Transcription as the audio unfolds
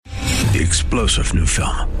the explosive new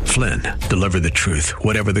film, Flynn, Deliver the Truth,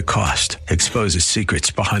 Whatever the Cost, exposes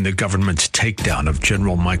secrets behind the government's takedown of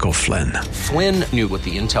General Michael Flynn. Flynn knew what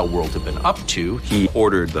the intel world had been up to. He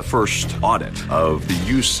ordered the first audit of the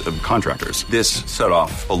use of contractors. This set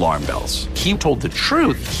off alarm bells. He told the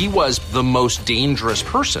truth. He was the most dangerous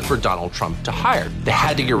person for Donald Trump to hire. They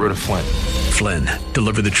had to get rid of Flynn. Flynn,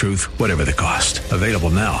 Deliver the Truth, Whatever the Cost. Available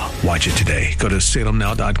now. Watch it today. Go to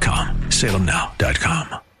salemnow.com.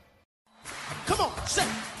 salemnow.com. Come on, say,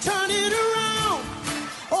 turn it around.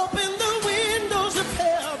 Open the windows of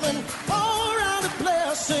heaven. Pour out a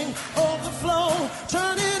blessing, overflow.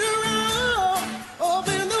 Turn it around.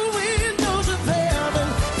 Open the windows of heaven.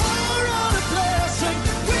 Pour out a blessing.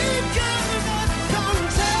 We've got to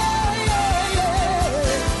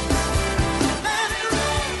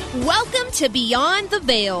contain. Welcome to Beyond the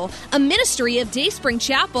Veil, a ministry of Dayspring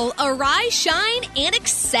Chapel. Arise, shine, and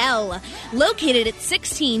excel. Located at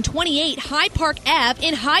 1628 Hyde Park Ave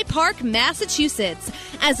in Hyde Park, Massachusetts.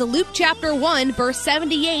 As Luke chapter 1, verse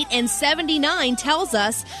 78 and 79 tells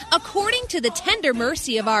us, according to the tender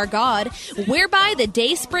mercy of our God, whereby the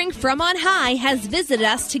dayspring from on high has visited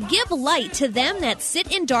us to give light to them that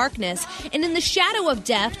sit in darkness and in the shadow of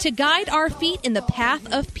death, to guide our feet in the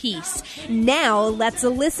path of peace. Now let's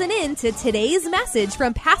listen in to today's message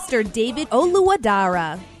from Pastor David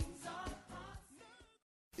Oluwadara.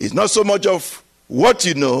 It's not so much of what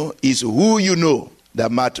you know, it's who you know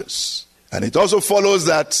that matters. And it also follows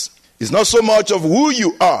that it's not so much of who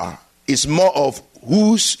you are, it's more of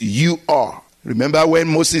whose you are. Remember when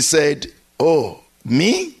Moses said, oh,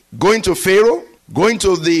 me? Going to Pharaoh? Going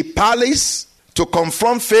to the palace to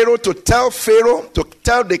confront Pharaoh, to tell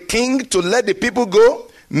the king to let the people go?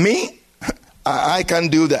 Me? I can't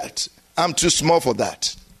do that. I'm too small for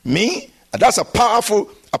that. Me? That's a powerful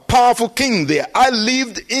king there. I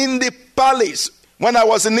lived in the palace. When I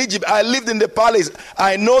was in Egypt, I lived in the palace.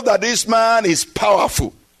 I know that this man is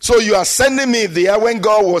powerful. So you are sending me there. When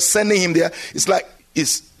God was sending him there,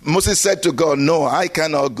 Moses said to God, no, I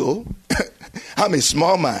cannot go. I'm a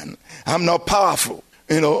small man. I'm not powerful.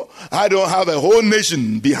 I don't have a whole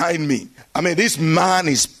nation behind me. This man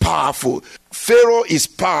is powerful. Pharaoh is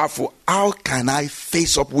powerful. How can I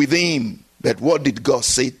face up with him? But what did God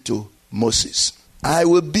say to Moses? I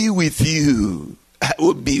will be with you. I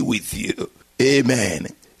will be with you. Amen.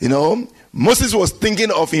 Moses was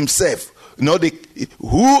thinking of himself,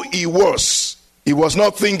 who he was. He was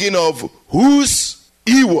not thinking of whose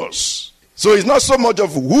he was. So it's not so much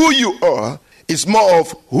of who you are, it's more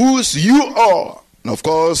of whose you are. And of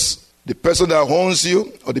course, the person that owns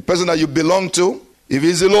you or the person that you belong to, if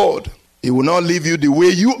he's the Lord, he will not leave you the way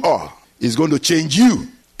you are. He's going to change you.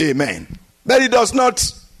 Amen. But he does not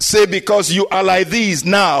say, because you are like this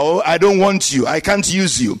now, I don't want you, I can't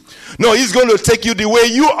use you. No, he's going to take you the way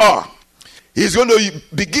you are. He's going to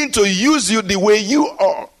begin to use you the way you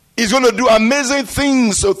are. He's going to do amazing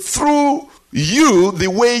things through you the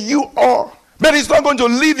way you are. But he's not going to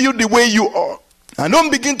leave you the way you are. And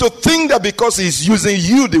don't begin to think that because he's using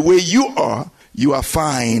you the way you are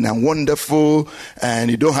fine and wonderful and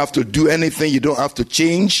you don't have to do anything, you don't have to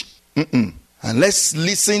change. And let's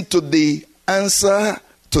listen to the answer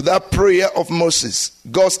to that prayer of Moses.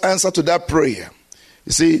 God's answer to that prayer.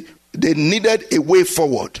 You see, they needed a way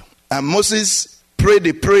forward. And Moses prayed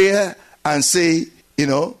the prayer and say,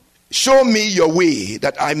 show me your way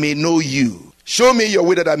that I may know you. Show me your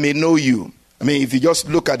way that I may know you. If you just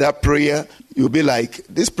look at that prayer, you'll be like,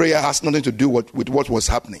 this prayer has nothing to do with what was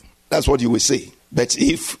happening. That's what you will say. But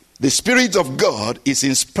if the Spirit of God is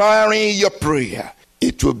inspiring your prayer,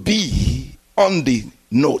 it will be on the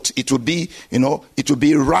note. It will be, it will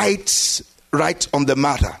be right on the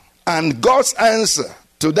matter. And God's answer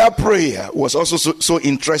to that prayer was also so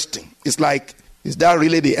interesting. It's like, is that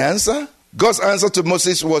really the answer? God's answer to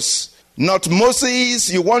Moses was not,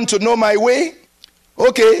 Moses, you want to know my way?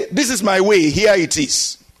 Okay, this is my way. Here it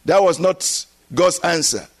is. That was not God's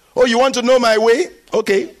answer. Oh, you want to know my way?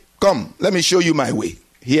 Okay, come, let me show you my way.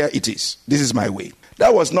 Here it is. This is my way.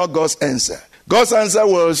 That was not God's answer. God's answer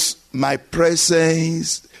was, my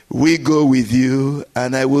presence will go with you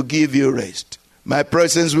and I will give you rest. My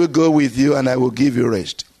presence will go with you and I will give you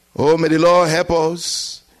rest. Oh, may the Lord help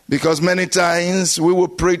us, because many times we will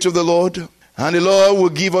pray to the Lord and the Lord will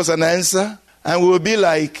give us an answer and we will be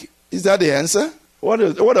like, is that the answer? What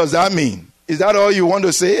does that mean? Is that all you want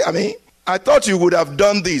to say? I thought you would have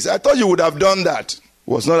done this. I thought you would have done that.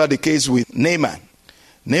 Was not that the case with Naaman?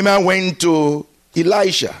 Naaman went to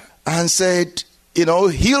Elisha and said,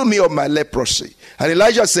 heal me of my leprosy. And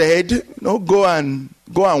Elijah said, go and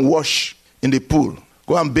wash in the pool.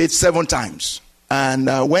 Go and bathe 7 times.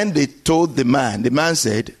 And when they told the man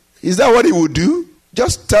said, Is that what he would do?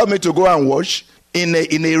 Just tell me to go and wash in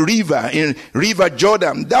a river, in River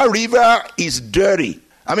Jordan. That river is dirty.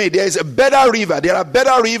 I mean, there is a better river. There are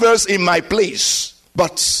better rivers in my place.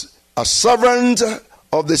 But a servant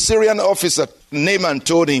of the Syrian officer, Naaman,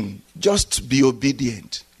 told him, just be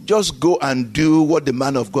obedient. Just go and do what the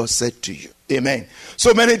man of God said to you. Amen.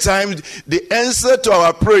 So many times, the answer to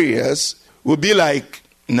our prayers will be like,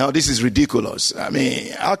 no, this is ridiculous. I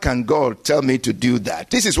mean, how can God tell me to do that?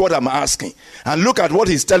 This is what I'm asking. And look at what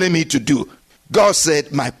he's telling me to do. God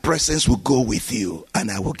said, my presence will go with you and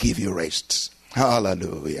I will give you rest.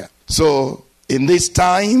 Hallelujah. So, in this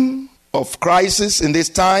time of crisis, in this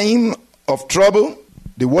time of trouble,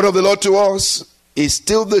 the word of the Lord to us is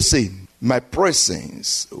still the same. My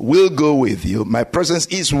presence will go with you. My presence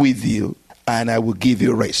is with you and I will give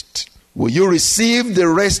you rest. Will you receive the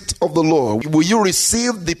rest of the Lord? Will you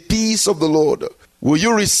receive the peace of the Lord? Will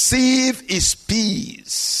you receive his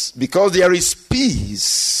peace? Because there is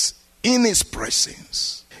peace in his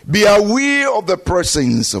presence. Be aware of the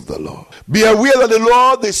presence of the Lord. Be aware that the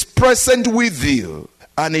Lord is present with you,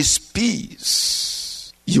 and his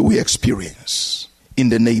peace you will experience in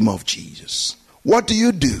the name of Jesus. What do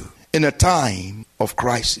you do in a time of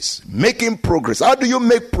crisis? Making progress. How do you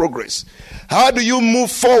make progress? How do you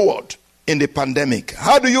move forward in the pandemic?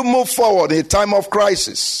 How do you move forward in a time of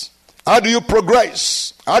crisis? How do you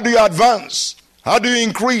progress? How do you advance? How do you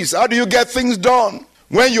increase? How do you get things done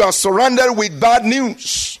when you are surrounded with bad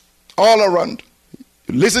news all around?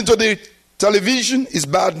 You listen to the television, it's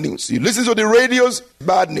bad news. You listen to the radios,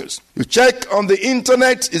 bad news. You check on the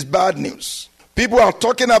internet, it's bad news. People are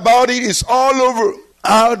talking about it, it's all over.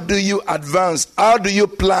 How do you advance? How do you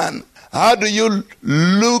plan? How do you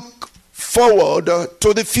look forward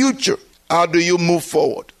to the future? How do you move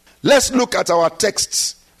forward? Let's look at our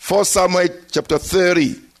texts. 1 Samuel chapter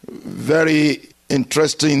 30. Very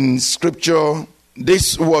interesting scripture.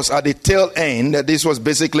 This was at the tail end. This was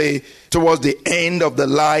basically towards the end of the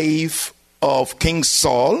life of King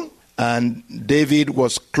Saul. And David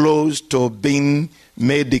was close to being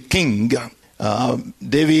made the king.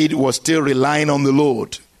 David was still relying on the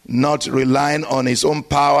Lord, not relying on his own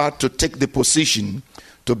power to take the position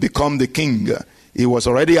to become the king. He was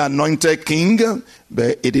already anointed king,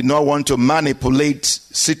 but he did not want to manipulate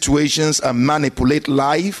situations and manipulate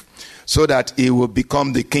life so that he will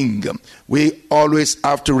become the king. We always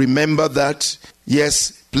have to remember that.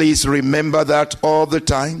 Yes, please remember that all the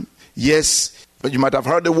time. Yes, but you might have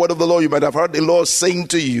heard the word of the Lord. You might have heard the Lord saying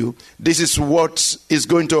to you, this is what is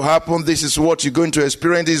going to happen. This is what you're going to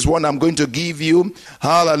experience. This is what I'm going to give you.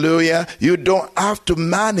 Hallelujah. You don't have to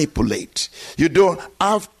manipulate. You don't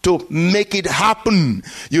have to make it happen.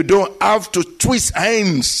 You don't have to twist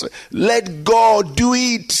hands. Let God do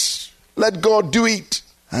it. Let God do it.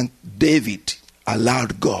 And David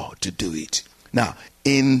allowed God to do it. Now,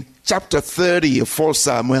 in chapter 30 of 1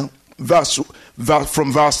 Samuel,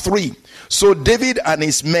 from verse 3, so David and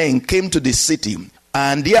his men came to the city,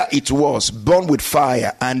 and there it was, burned with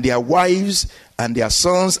fire, and their wives and their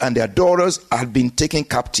sons and their daughters had been taken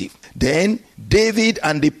captive. Then David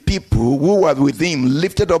and the people who were with him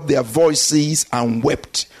lifted up their voices and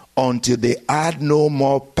wept until they had no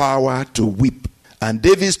more power to weep. And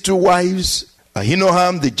David's two wives,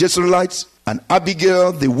 Ahinoam the Jezreelite and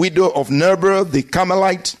Abigail the widow of Nabal the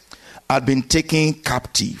Carmelite, had been taken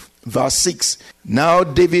captive. Verse 6, now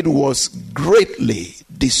David was greatly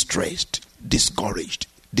distressed, discouraged,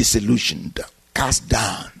 disillusioned, cast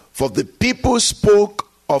down. For the people spoke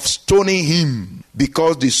of stoning him,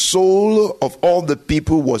 because the soul of all the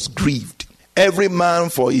people was grieved, every man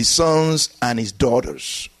for his sons and his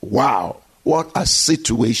daughters. Wow, what a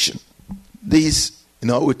situation. This,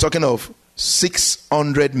 we're talking of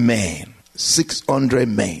 600 men,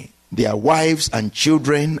 their wives and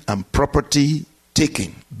children and property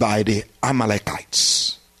taken by the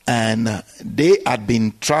Amalekites. And they had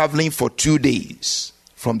been traveling for 2 days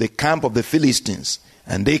from the camp of the Philistines.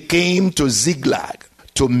 And they came to Ziklag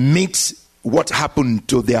to meet what happened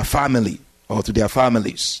to their family or to their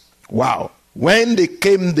families. Wow. When they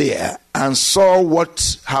came there and saw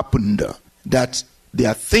what happened, that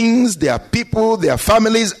their things, their people, their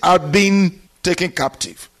families had been taken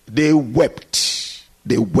captive, they wept.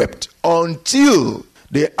 They wept until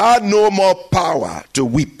they had no more power to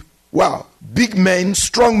weep. Wow. Big men,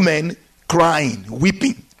 strong men, crying,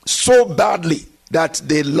 weeping so badly that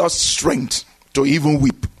they lost strength to even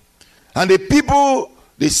weep. And the people,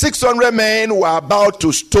 the 600 men, were about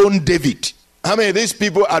to stone David. I mean, these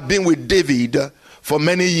people had been with David for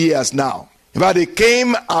many years now. In fact, they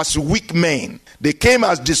came as weak men. They came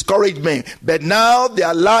as discouraged men. But now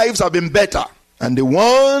their lives have been better. And the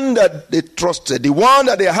one that they trusted, the one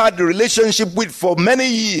that they had the relationship with for many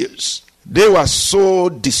years, they were so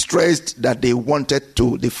distressed that they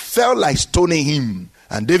felt like stoning him.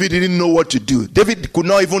 And David didn't know what to do. David could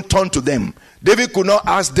not even turn to them. David could not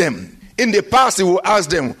ask them. In the past, he would ask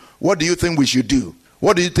them, what do you think we should do?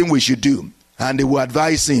 What do you think we should do? And they will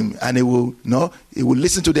advise him, and he will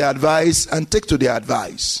listen to their advice and take to their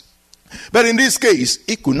advice. But in this case,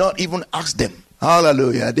 he could not even ask them.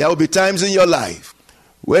 Hallelujah. There will be times in your life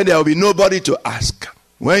where there will be nobody to ask.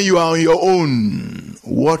 When you are on your own,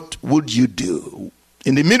 what would you do?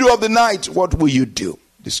 In the middle of the night, what will you do?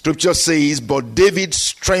 The scripture says, but David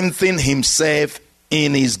strengthened himself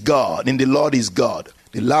in his God, in the Lord his God.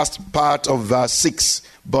 The last part of verse 6.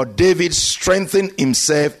 But David strengthened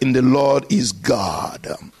himself in the Lord his God.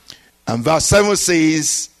 And verse 7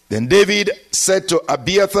 says, then David said to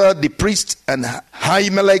Abiathar the priest and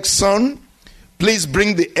Ahimelech's son, please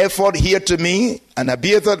bring the ephod here to me. And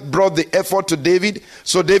Abiathar brought the ephod to David.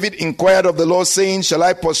 So David inquired of the Lord, saying, shall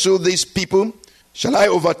I pursue these people? Shall I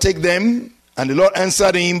overtake them? And the Lord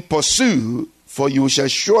answered him, pursue, for you shall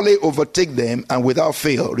surely overtake them, and without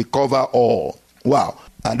fail recover all. Wow.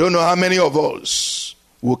 I don't know how many of us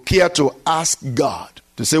will care to ask God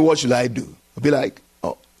to say, what should I do? I'll be like,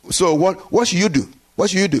 oh, so what should you do? What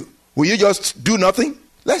should you do? Will you just do nothing?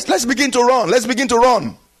 Let's begin to run. Let's begin to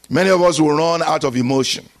run. Many of us will run out of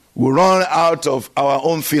emotion. We'll run out of our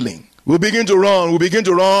own feeling. We'll begin to run. We'll begin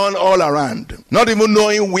to run all around, not even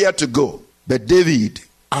knowing where to go. But David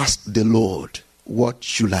asked the Lord, what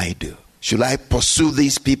should I do? Should I pursue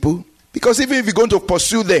these people? Because even if you're going to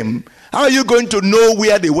pursue them, how are you going to know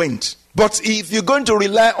where they went? But if you're going to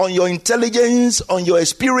rely on your intelligence, on your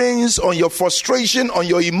experience, on your frustration, on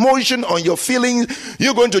your emotion, on your feelings,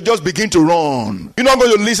 you're going to just begin to run. You're not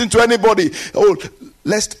going to listen to anybody. Oh,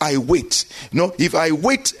 lest I wait. If I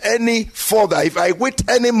wait any further, if I wait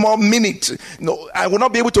any more minute, I will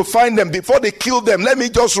not be able to find them before they kill them. Let me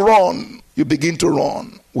just run. You begin to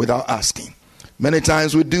run without asking. Many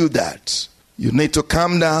times we do that. You need to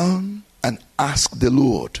calm down and ask the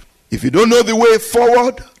Lord. If you don't know the way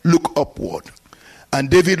forward, look upward. And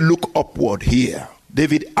David looked upward here.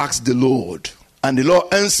 David asked the Lord, and the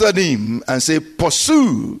Lord answered him and said,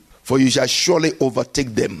 pursue, for you shall surely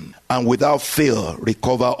overtake them, and without fail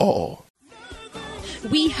recover all.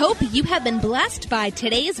 We hope you have been blessed by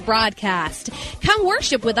today's broadcast. Come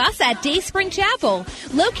worship with us at Dayspring Chapel,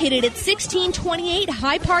 located at 1628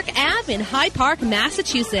 Hyde Park Ave in Hyde Park,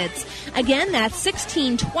 Massachusetts. Again, that's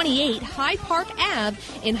 1628 Hyde Park Ave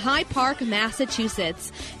in Hyde Park,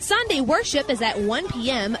 Massachusetts. Sunday worship is at 1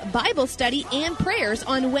 p.m., Bible study and prayers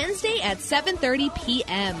on Wednesday at 7:30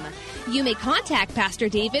 p.m. You may contact Pastor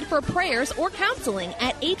David for prayers or counseling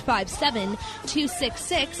at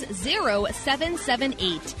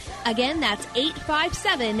 857-266-0778. Again, that's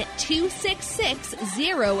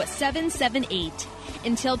 857-266-0778.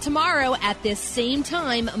 Until tomorrow at this same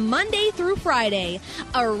time, Monday through Friday,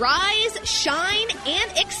 arise, shine,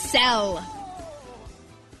 and excel.